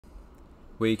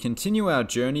we continue our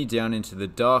journey down into the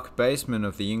dark basement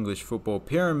of the English football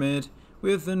pyramid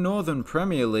with the Northern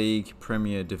Premier League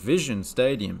Premier Division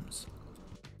stadiums.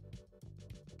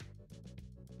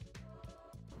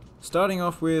 Starting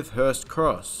off with Hurst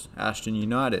Cross, Ashton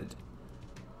United.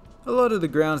 A lot of the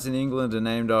grounds in England are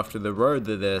named after the road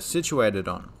that they're situated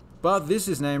on, but this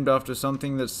is named after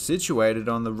something that's situated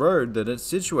on the road that it's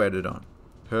situated on,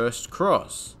 Hurst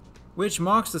Cross, which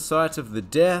marks the site of the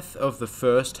death of the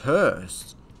first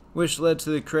Hurst, which led to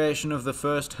the creation of the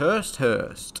first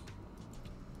Hurst.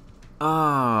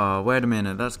 Ah, wait a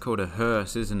minute, that's called a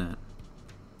hearse, isn't it?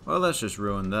 Well, let's just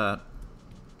ruin that.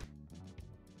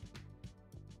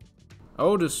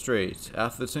 Older Street,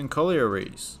 Atherton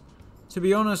Collieries. To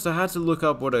be honest, I had to look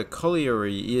up what a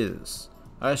colliery is.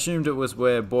 I assumed it was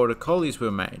where border collies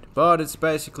were made, but it's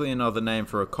basically another name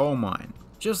for a coal mine.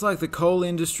 Just like the coal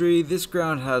industry, this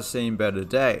ground has seen better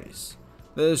days.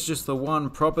 There's just the one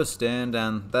proper stand,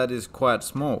 and that is quite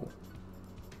small.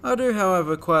 I do,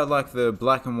 however, quite like the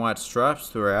black and white stripes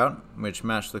throughout, which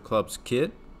match the club's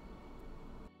kit.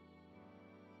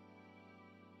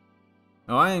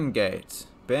 Irongate,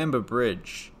 Bamber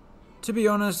Bridge. To be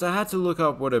honest, I had to look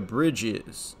up what a bridge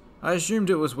is. I assumed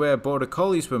it was where border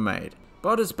collies were made,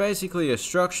 but it's basically a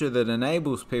structure that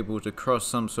enables people to cross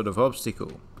some sort of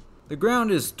obstacle. The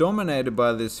ground is dominated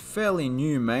by this fairly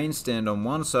new main stand on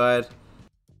one side,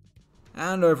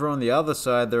 and over on the other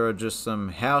side there are just some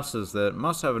houses that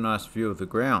must have a nice view of the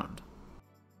ground.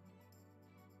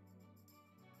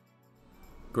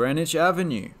 Greenwich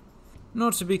Avenue.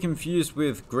 Not to be confused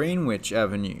with Greenwich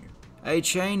Avenue, a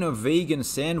chain of vegan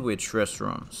sandwich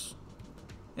restaurants.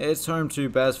 It's home to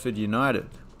Basford United.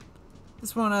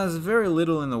 This one has very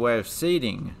little in the way of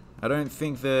seating. I don't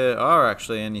think there are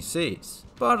actually any seats,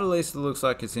 but at least it looks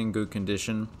like it's in good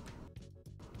condition.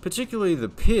 Particularly the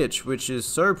pitch, which is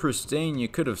so pristine you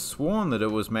could have sworn that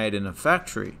it was made in a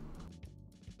factory.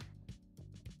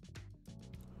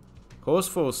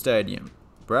 Horsfall Stadium,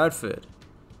 Bradford.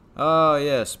 Ah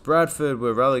yes, Bradford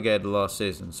were relegated last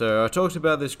season, so I talked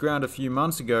about this ground a few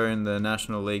months ago in the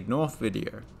National League North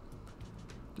video.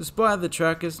 Despite the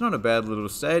track, it's not a bad little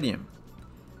stadium.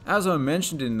 As I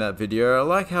mentioned in that video, I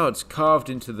like how it's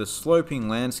carved into the sloping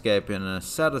landscape in a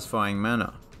satisfying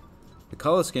manner. The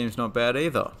colour scheme's not bad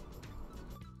either.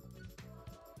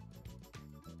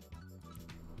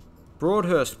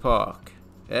 Broadhurst Park,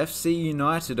 FC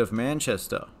United of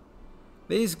Manchester.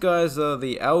 These guys are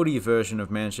the Aldi version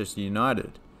of Manchester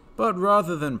United, but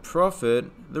rather than profit,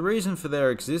 the reason for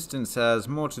their existence has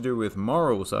more to do with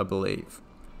morals, I believe.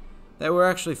 They were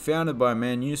actually founded by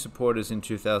Man U supporters in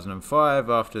 2005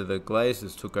 after the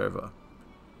Glazers took over.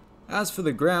 As for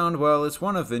the ground, well, it's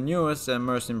one of the newest and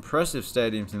most impressive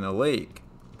stadiums in the league.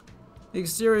 The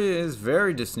exterior is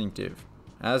very distinctive,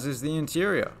 as is the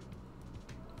interior,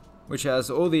 which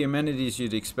has all the amenities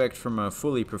you'd expect from a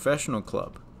fully professional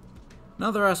club.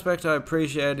 Another aspect I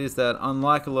appreciate is that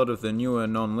unlike a lot of the newer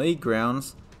non-league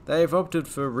grounds, they've opted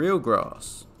for real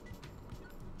grass.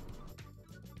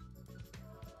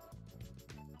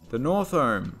 The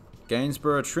Northholme,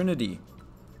 Gainsborough Trinity.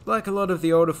 Like a lot of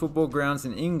the older football grounds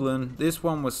in England, this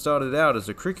one was started out as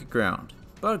a cricket ground,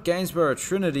 but Gainsborough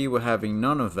Trinity were having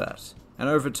none of that, and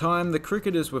over time the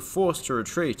cricketers were forced to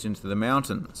retreat into the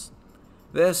mountains.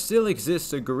 There still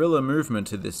exists a guerrilla movement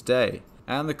to this day,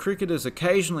 and the cricketers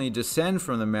occasionally descend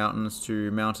from the mountains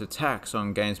to mount attacks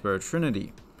on Gainsborough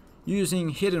Trinity, using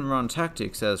hit-and-run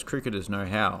tactics as cricketers know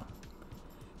how.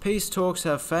 Peace talks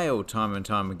have failed time and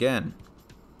time again.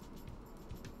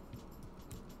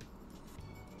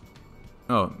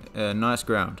 Oh, nice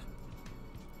ground.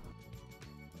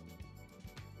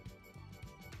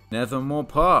 Nethermore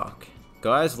Park,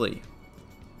 Guiseley.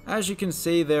 As you can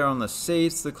see there on the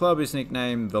seats, the club is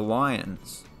nicknamed the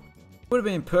Lions. It would have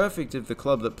been perfect if the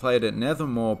club that played at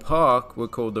Nethermore Park were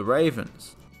called the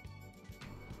Ravens.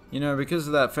 You know, because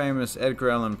of that famous Edgar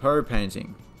Allan Poe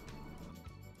painting.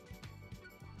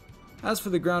 As for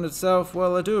the ground itself,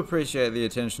 well, I do appreciate the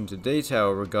attention to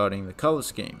detail regarding the colour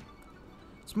scheme.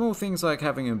 Small things like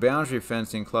having a boundary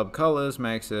fence in club colours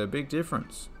makes a big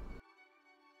difference.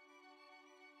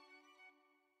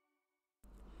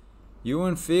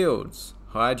 Ewan Fields,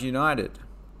 Hyde United.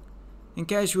 In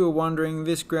case you were wondering,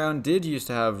 this ground did used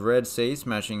to have red seats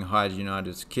matching Hyde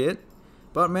United's kit,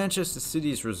 but Manchester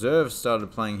City's reserves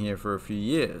started playing here for a few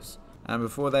years, and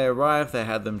before they arrived they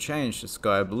had them changed to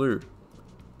sky blue.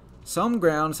 Some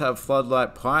grounds have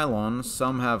floodlight pylons,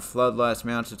 some have floodlights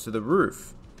mounted to the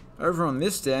roof. Over on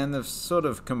this stand, they've sort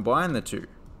of combined the two.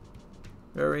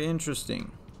 Very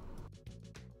interesting.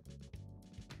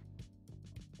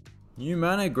 New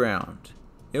Manor Ground,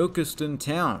 Ilkeston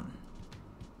Town.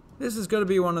 This has got to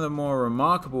be one of the more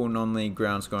remarkable non-league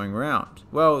grounds going round.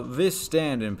 Well, this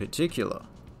stand in particular.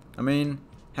 I mean,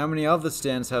 how many other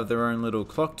stands have their own little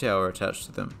clock tower attached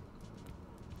to them?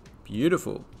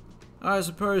 Beautiful. I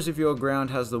suppose if your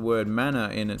ground has the word manor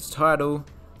in its title,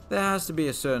 there has to be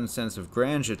a certain sense of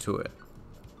grandeur to it.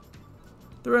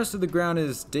 The rest of the ground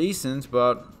is decent,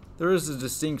 but there is a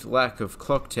distinct lack of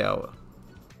clock tower.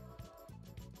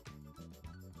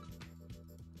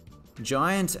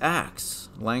 Giant Axe,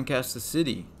 Lancaster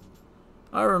City.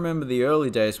 I remember the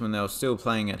early days when they were still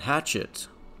playing at Hatchet.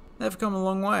 They've come a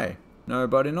long way. No,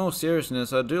 but in all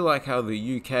seriousness, I do like how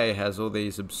the UK has all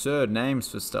these absurd names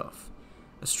for stuff.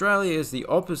 Australia is the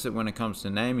opposite when it comes to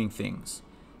naming things.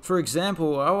 For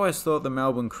example, I always thought the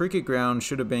Melbourne Cricket Ground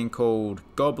should have been called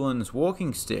Goblin's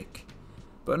Walking Stick.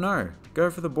 But no, go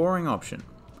for the boring option.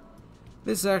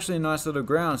 This is actually a nice little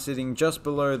ground sitting just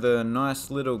below the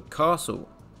nice little castle.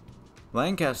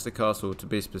 Lancaster Castle to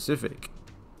be specific.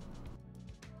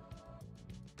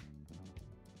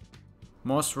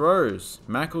 Moss Rose,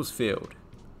 Macclesfield.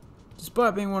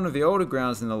 Despite being one of the older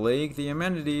grounds in the league, the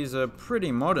amenities are pretty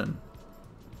modern.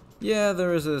 Yeah,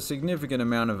 there is a significant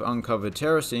amount of uncovered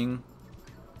terracing,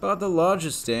 but the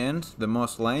largest stand, the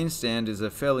Moss Lane stand, is a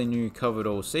fairly new covered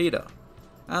all-seater,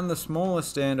 and the smaller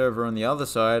stand over on the other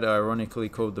side, ironically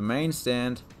called the main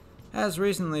stand, has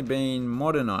recently been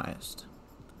modernised.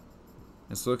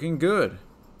 It's looking good.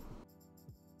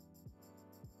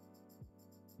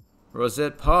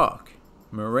 Rosette Park,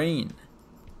 Marine.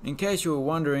 In case you were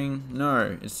wondering,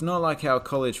 no, it's not like how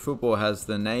college football has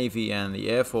the Navy and the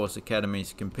Air Force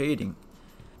academies competing.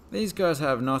 These guys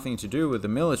have nothing to do with the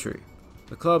military.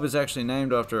 The club is actually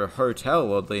named after a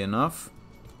hotel, oddly enough.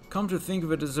 Come to think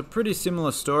of it, it's a pretty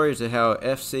similar story to how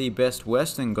FC Best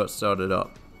Western got started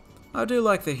up. I do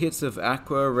like the hits of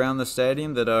aqua around the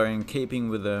stadium that are in keeping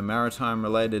with a maritime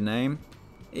related name,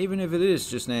 even if it is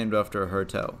just named after a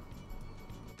hotel.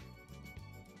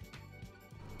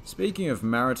 Speaking of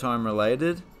maritime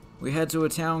related, we head to a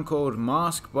town called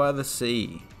Marske by the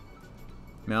Sea.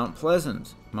 Mount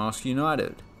Pleasant, Marske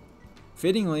United.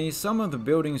 Fittingly, some of the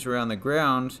buildings around the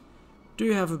ground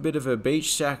do have a bit of a beach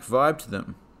shack vibe to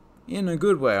them. In a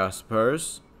good way, I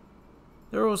suppose.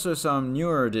 There are also some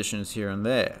newer additions here and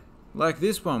there, like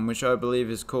this one, which I believe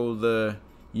is called the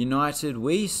United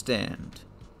We Stand.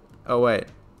 Oh wait,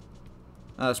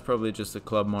 that's probably just the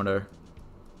club motto.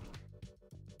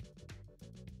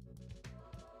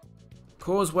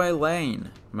 Causeway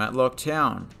Lane, Matlock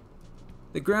Town.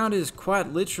 The ground is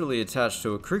quite literally attached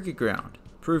to a cricket ground,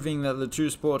 proving that the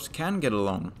two sports can get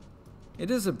along.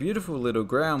 It is a beautiful little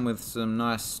ground with some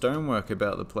nice stonework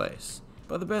about the place,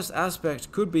 but the best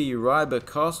aspect could be Uribe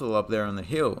Castle up there on the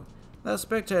hill, that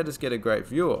spectators get a great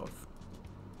view of.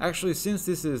 Actually, since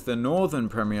this is the Northern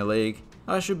Premier League,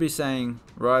 I should be saying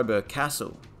Uribe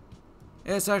Castle.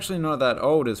 It's actually not that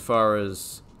old as far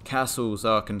as castles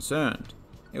are concerned.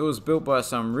 It was built by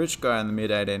some rich guy in the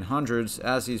mid-1800s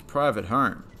as his private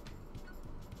home.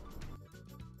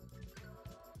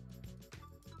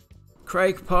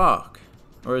 Craig Park,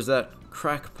 or is that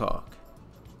Crack Park?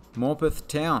 Morpeth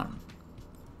Town.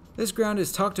 This ground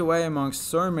is tucked away amongst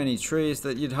so many trees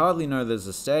that you'd hardly know there's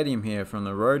a stadium here from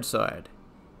the roadside.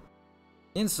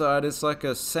 Inside it's like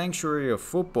a sanctuary of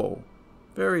football,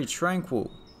 very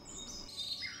tranquil.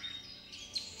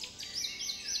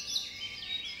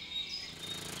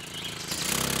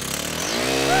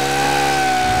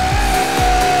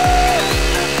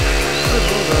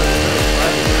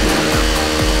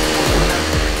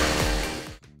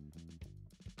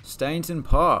 Stainton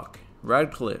Park,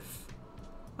 Radcliffe.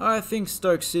 I think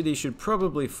Stoke City should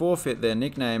probably forfeit their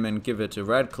nickname and give it to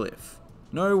Radcliffe.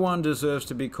 No one deserves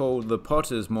to be called the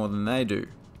Potters more than they do.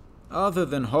 Other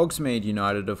than Hogsmeade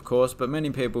United, of course, but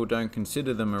many people don't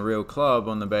consider them a real club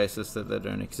on the basis that they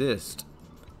don't exist.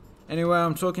 Anyway,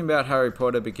 I'm talking about Harry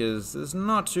Potter because there's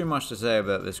not too much to say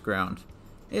about this ground.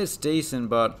 It's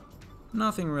decent, but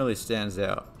nothing really stands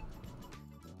out.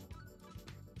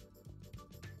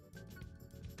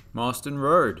 Marston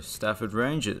Road, Stafford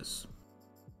Rangers.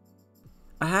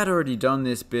 I had already done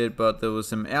this bit, but there was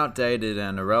some outdated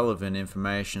and irrelevant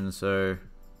information, so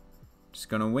just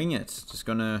gonna wing it. Just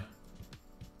gonna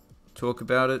talk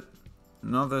about it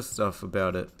and other stuff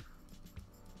about it.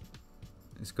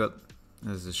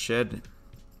 There's a shed.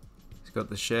 It's got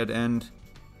the shed and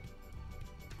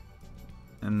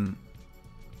oh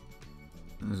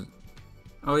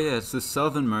yeah, it's the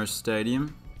southernmost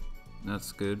stadium.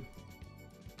 That's good.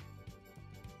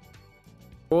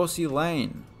 Horsey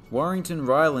Lane, Warrington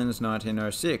Rylands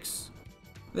 1906.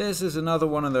 This is another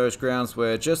one of those grounds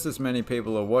where just as many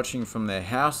people are watching from their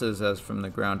houses as from the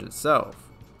ground itself.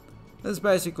 There's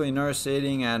basically no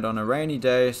seating, and on a rainy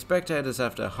day, spectators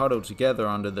have to huddle together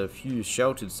under the few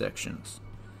sheltered sections.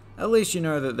 At least you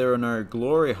know that there are no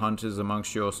glory hunters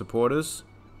amongst your supporters.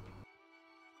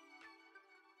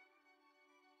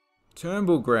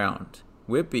 Turnbull Ground,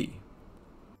 Whitby.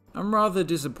 I'm rather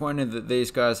disappointed that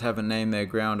these guys haven't named their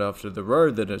ground after the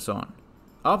road that it's on.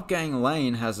 Upgang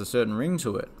Lane has a certain ring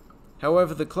to it.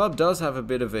 However, the club does have a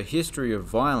bit of a history of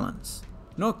violence.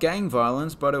 Not gang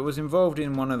violence, but it was involved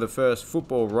in one of the first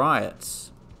football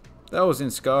riots. That was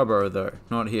in Scarborough though,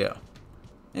 not here.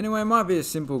 Anyway, it might be a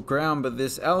simple ground, but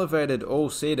this elevated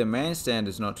all-seater man stand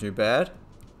is not too bad.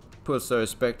 Puts those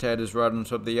spectators right on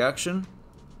top of the action.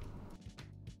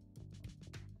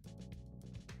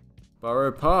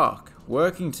 Borough Park,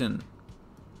 Workington.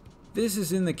 This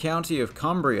is in the county of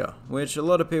Cumbria, which a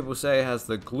lot of people say has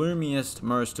the gloomiest,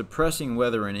 most depressing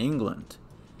weather in England.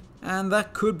 And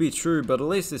that could be true, but at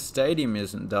least this stadium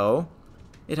isn't dull.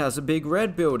 It has a big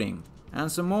red building,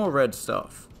 and some more red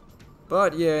stuff.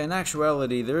 But yeah, in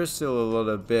actuality, there is still a lot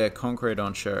of bare concrete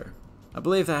on show. I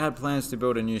believe they had plans to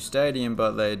build a new stadium,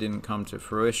 but they didn't come to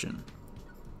fruition.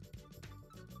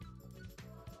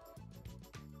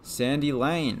 Sandy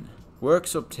Lane,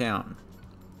 Worksop Town.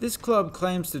 This club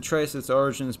claims to trace its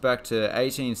origins back to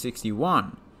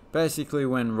 1861, basically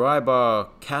when Rybar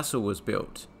Castle was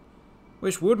built,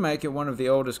 which would make it one of the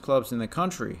oldest clubs in the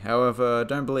country. However, I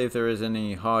don't believe there is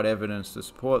any hard evidence to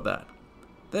support that.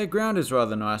 Their ground is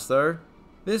rather nice though.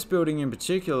 This building in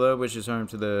particular, which is home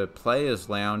to the Players'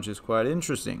 Lounge, is quite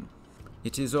interesting.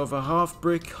 It is of a half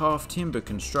brick, half timber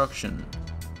construction.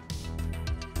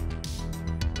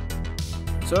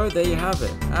 So there you have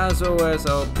it. As always,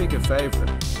 I'll pick a favourite.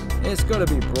 It's got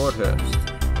to be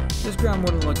Broadhurst. This ground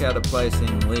wouldn't look out of place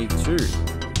in League 2.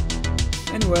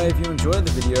 Anyway, if you enjoyed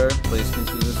the video, please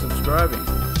consider subscribing.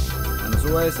 And as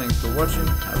always, thanks for watching.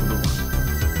 Have a good one.